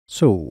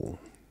So,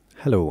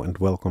 hello and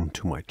welcome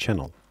to my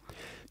channel.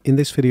 In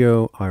this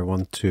video I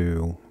want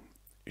to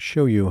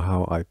show you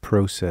how I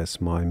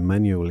process my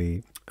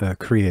manually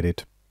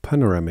created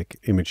panoramic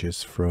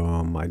images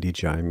from my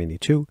DJI Mini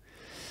 2.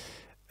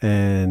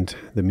 And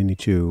the Mini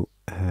 2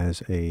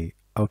 has a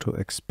auto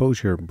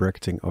exposure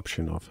bracketing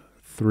option of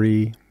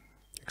 3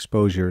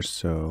 exposures,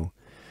 so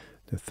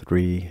the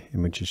 3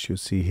 images you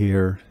see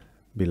here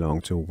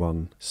belong to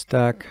one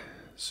stack,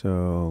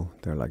 so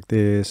they're like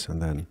this,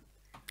 and then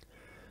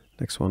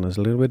next one is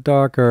a little bit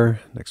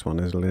darker, next one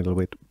is a little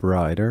bit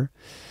brighter,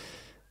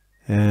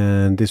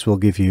 and this will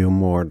give you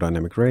more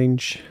dynamic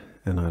range,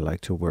 and I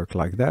like to work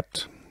like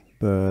that.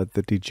 But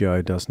the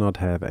DJI does not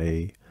have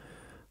a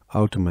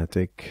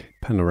automatic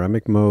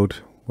panoramic mode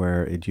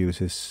where it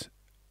uses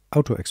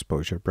auto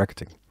exposure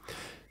bracketing,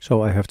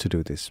 so I have to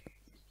do this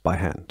by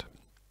hand.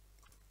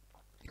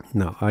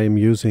 Now I am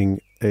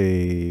using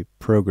a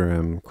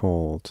program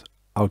called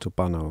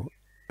AutoPano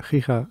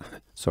Giga.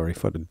 Sorry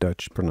for the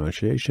Dutch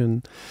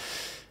pronunciation.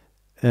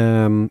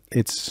 I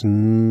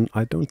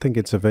don't think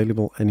it's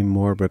available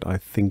anymore, but I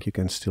think you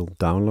can still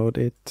download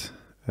it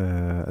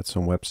at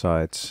some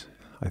websites.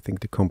 I think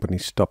the company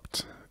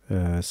stopped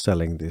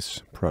selling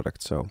this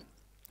product, so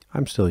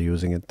I'm still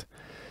using it.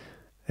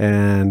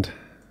 And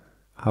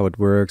how it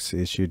works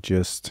is you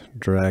just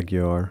drag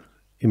your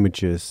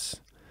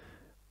images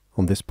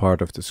on this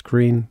part of the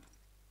screen,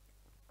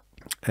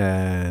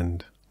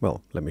 and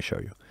well, let me show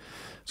you.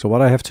 So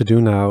what I have to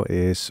do now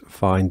is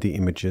find the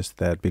images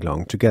that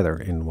belong together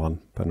in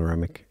one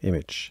panoramic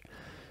image.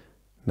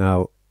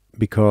 Now,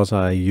 because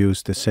I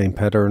use the same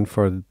pattern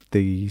for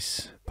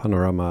these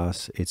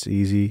panoramas, it's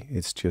easy.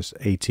 It's just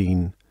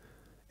 18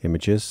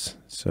 images.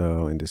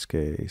 So in this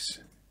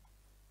case,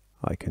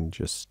 I can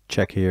just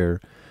check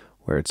here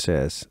where it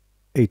says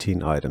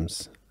 18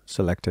 items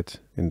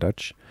selected in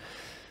Dutch.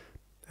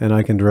 And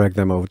I can drag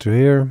them over to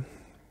here.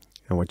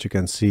 And what you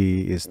can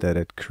see is that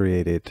it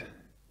created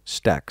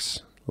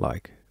stacks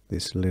like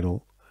this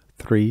little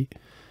 3.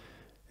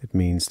 It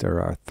means there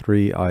are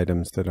 3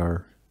 items that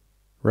are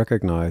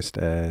recognized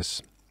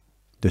as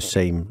the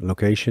same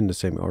location, the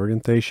same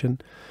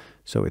orientation,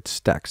 so it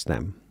stacks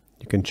them.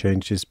 You can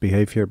change this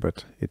behavior,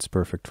 but it's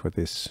perfect for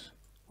this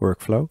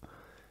workflow.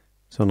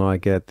 So now I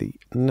get the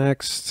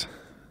next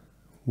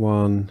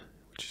one,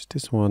 which is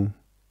this one.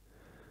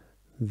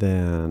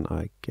 Then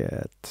I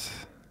get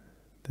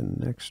the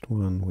next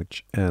one,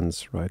 which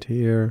ends right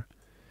here.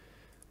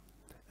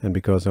 And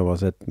because I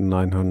was at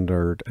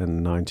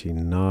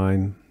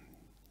 999,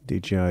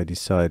 DJI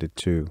decided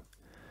to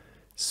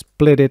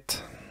split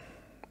it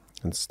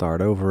and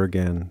start over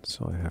again.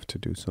 So I have to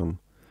do some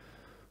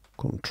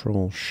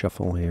control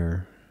shuffle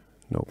here.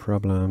 No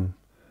problem.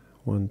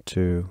 1,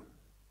 2,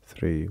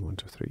 3, 1,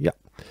 2, 3. Yeah,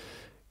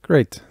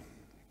 great.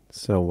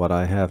 So what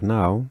I have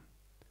now,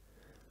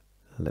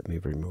 let me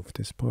remove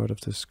this part of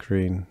the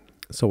screen.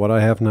 So what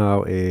I have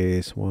now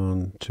is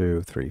 1,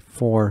 2, 3,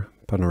 4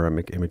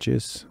 panoramic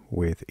images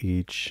with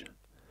each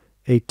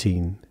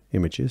 18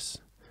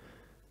 images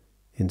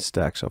in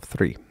stacks of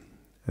 3.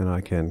 And I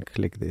can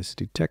click this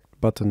detect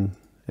button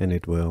and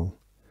it will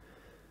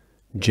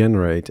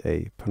generate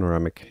a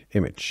panoramic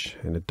image.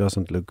 And it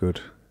doesn't look good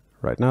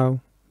right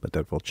now, but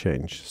that will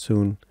change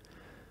soon.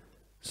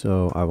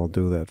 So I will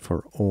do that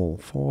for all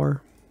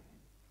 4.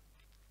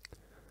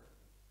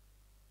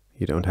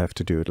 You don't have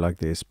to do it like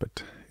this,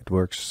 but it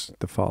works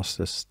the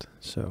fastest.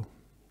 So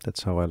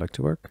that's how I like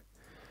to work.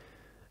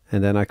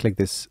 And then I click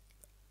this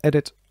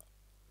edit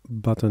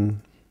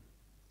button,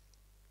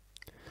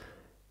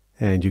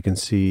 and you can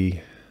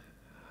see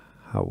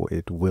how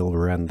it will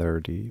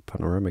render the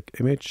panoramic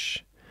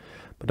image.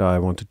 But I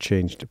want to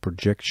change the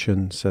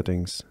projection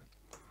settings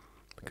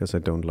because I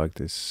don't like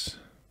this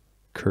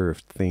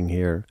curved thing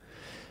here.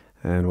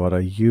 And what I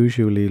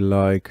usually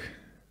like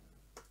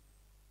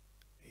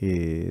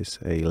is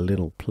a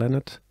little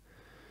planet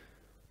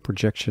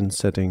projection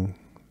setting,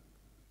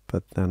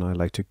 but then I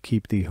like to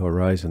keep the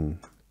horizon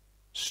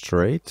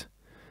straight,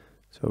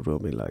 so it will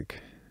be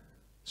like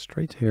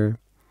straight here.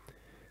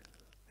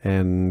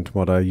 And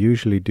what I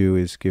usually do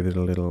is give it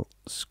a little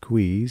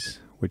squeeze,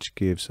 which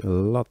gives a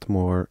lot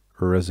more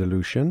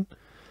resolution.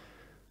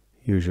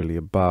 Usually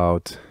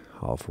about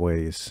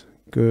halfway is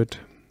good.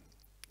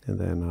 And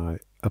then I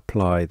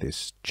apply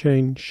this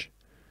change,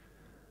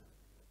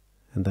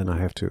 and then I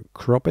have to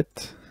crop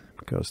it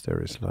because there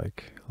is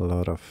like a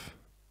lot of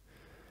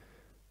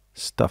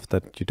stuff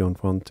that you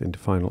don't want in the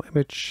final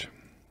image.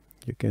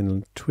 You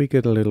can tweak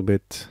it a little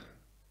bit,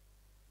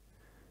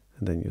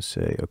 and then you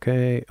say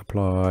okay,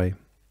 apply,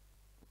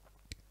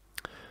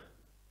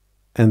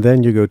 and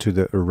then you go to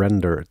the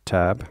render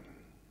tab,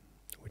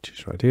 which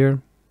is right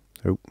here.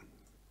 Oh,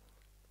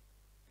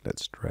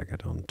 let's drag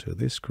it onto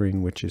this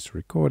screen, which is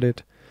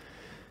recorded.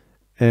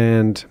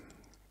 And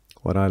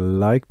what I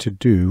like to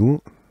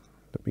do,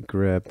 let me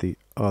grab the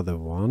other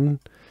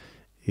one,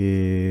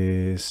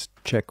 is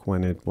check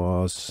when it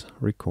was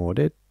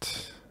recorded,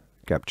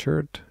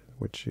 captured,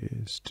 which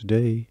is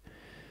today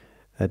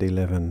at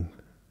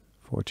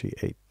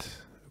 11:48.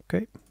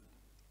 Okay.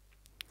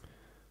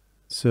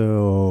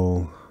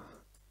 So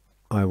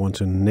I want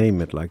to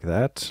name it like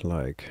that,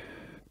 like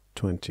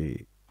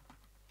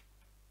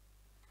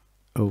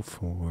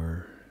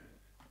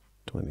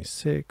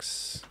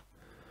 2004-26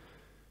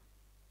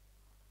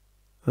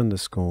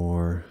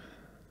 underscore,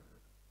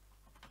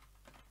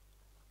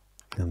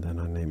 and then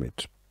I name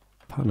it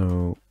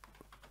pano,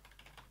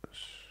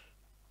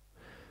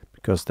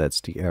 because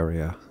that's the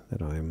area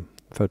that I'm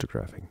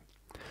photographing.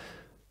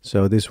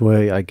 So this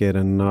way I get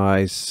a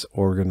nice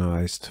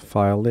organized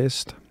file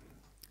list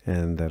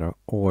and that are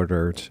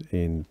ordered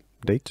in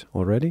date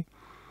already.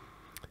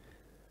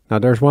 Now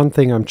there's one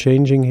thing I'm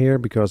changing here,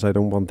 because I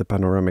don't want the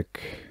panoramic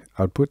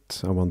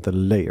output, I want the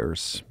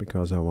layers,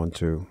 because I want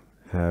to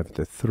have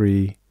the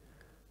 3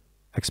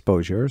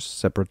 exposures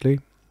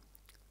separately.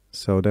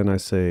 So then I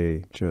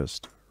say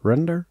just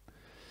render,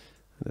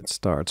 and it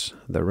starts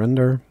the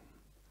render.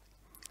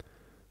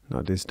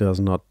 Now this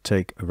does not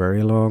take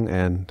very long,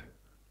 and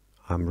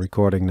I'm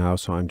recording now,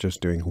 so I'm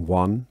just doing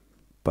 1,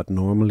 but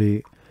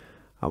normally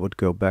I would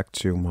go back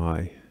to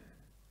my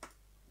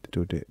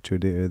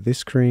this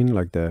screen,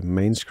 like the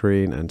main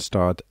screen, and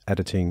start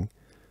editing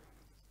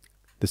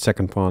the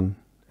second one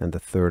and the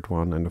third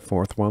one and the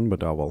fourth one,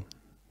 but I will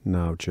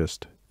now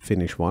just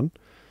finish one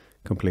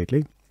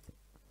completely.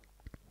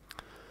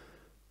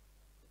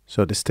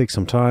 So this takes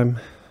some time,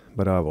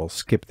 but I will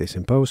skip this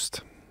in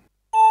post.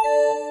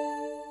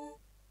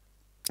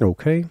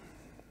 Okay,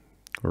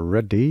 we're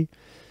ready.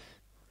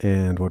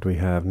 And what we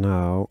have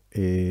now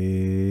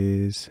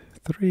is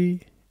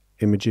 3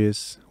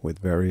 images with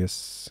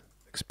various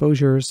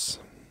exposures.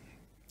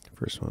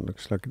 First one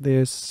looks like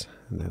this,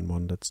 and then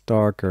one that's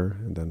darker,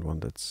 and then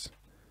one that's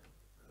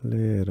a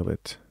little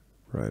bit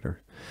brighter.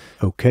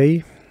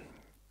 Okay,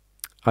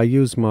 I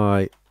use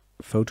my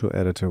photo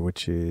editor,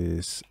 which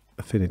is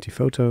Affinity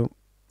Photo,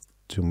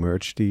 to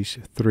merge these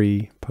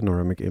 3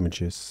 panoramic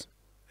images.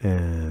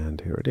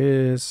 And here it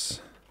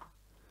is.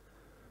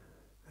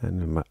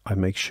 And I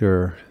make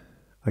sure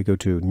I go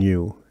to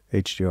New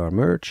HDR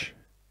Merge,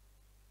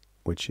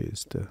 which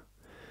is the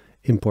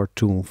import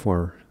tool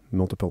for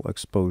multiple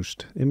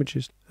exposed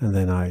images. And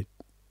then I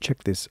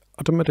check this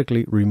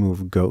automatically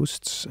remove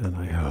ghosts, and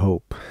I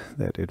hope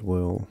that it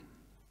will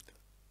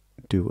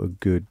do a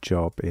good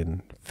job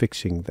in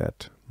fixing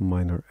that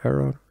minor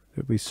error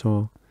that we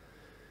saw.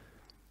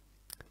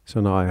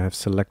 So now I have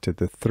selected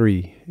the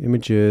 3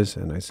 images,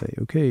 and I say,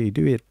 okay,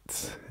 do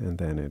it. And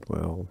then it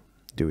will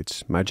do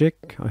its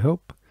magic, I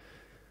hope.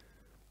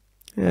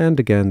 And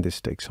again,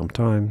 this takes some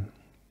time,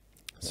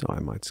 so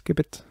I might skip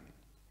it.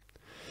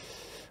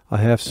 I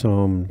have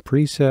some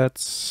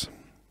presets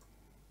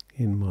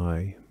in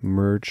my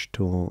merge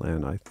tool,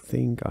 and I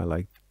think I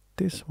like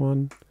this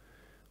one,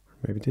 or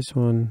maybe this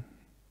one.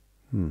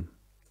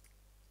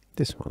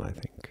 This one, I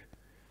think.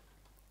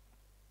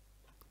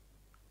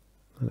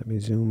 Let me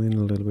zoom in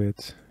a little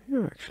bit.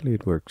 Yeah, actually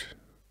it worked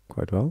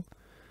quite well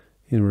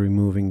in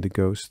removing the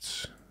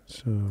ghosts.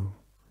 So,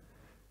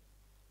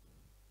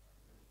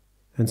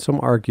 and some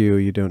argue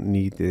you don't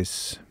need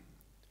this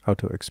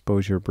auto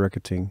exposure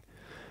bracketing,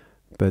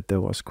 but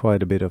there was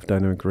quite a bit of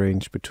dynamic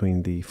range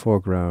between the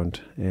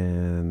foreground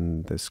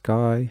and the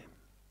sky.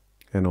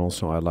 And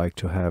also I like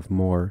to have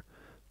more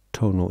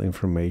tonal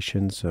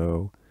information,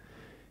 so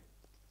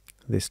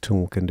this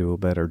tool can do a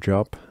better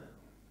job.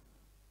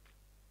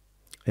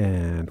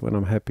 And when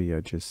I'm happy, I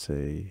just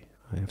say,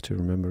 I have to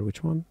remember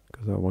which one,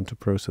 because I want to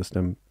process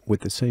them with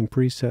the same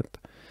preset.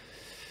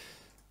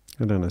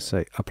 And then I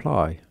say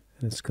apply,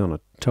 and it's gonna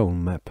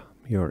tone map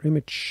your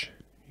image,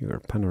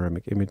 your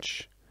panoramic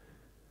image.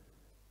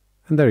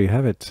 And there you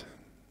have it.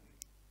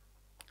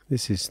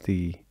 This is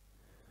the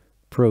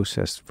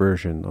processed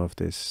version of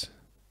this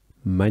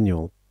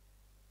manual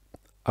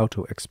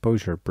auto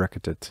exposure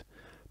bracketed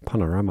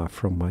panorama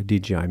from my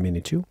DJI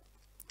Mini 2.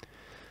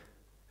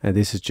 And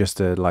this is just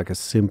like a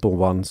simple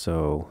one,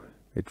 so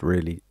it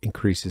really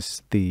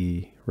increases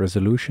the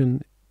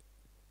resolution.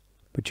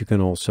 But you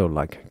can also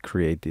like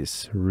create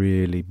these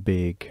really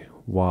big,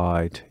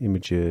 wide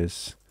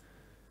images,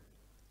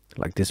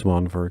 like this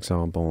one, for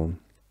example,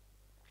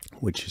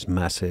 which is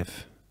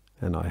massive,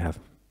 and I have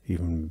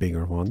even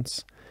bigger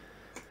ones.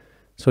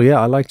 So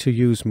yeah, I like to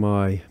use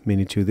my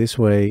Mini 2 this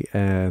way,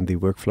 and the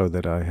workflow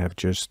that I have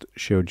just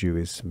showed you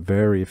is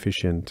very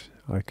efficient.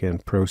 I can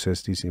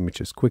process these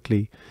images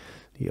quickly.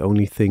 The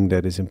only thing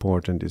that is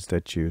important is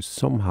that you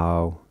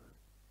somehow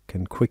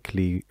can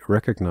quickly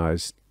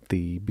recognize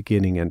the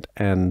beginning and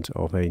end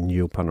of a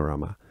new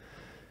panorama.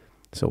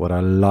 So what I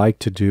like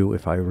to do,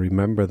 if I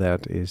remember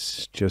that,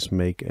 is just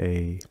make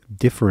a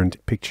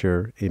different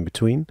picture in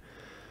between,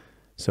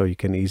 so you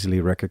can easily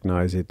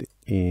recognize it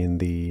in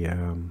the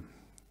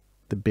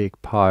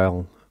big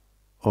pile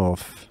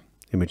of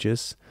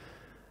images.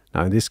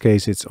 Now in this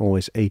case it's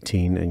always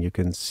 18, and you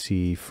can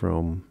see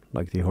from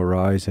like the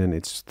horizon,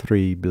 it's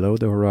 3 below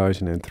the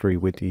horizon and 3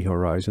 with the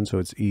horizon, so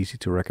it's easy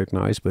to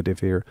recognize. But if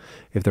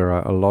there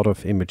are a lot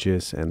of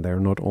images and they're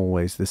not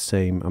always the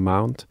same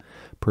amount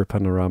per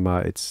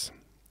panorama,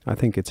 I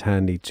think it's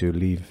handy to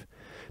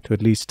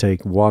at least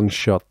take one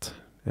shot,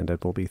 and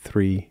that will be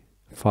 3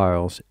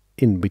 files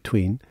in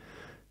between,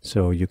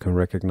 so you can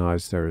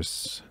recognize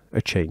there's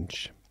a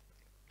change.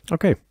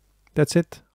 Okay, that's it.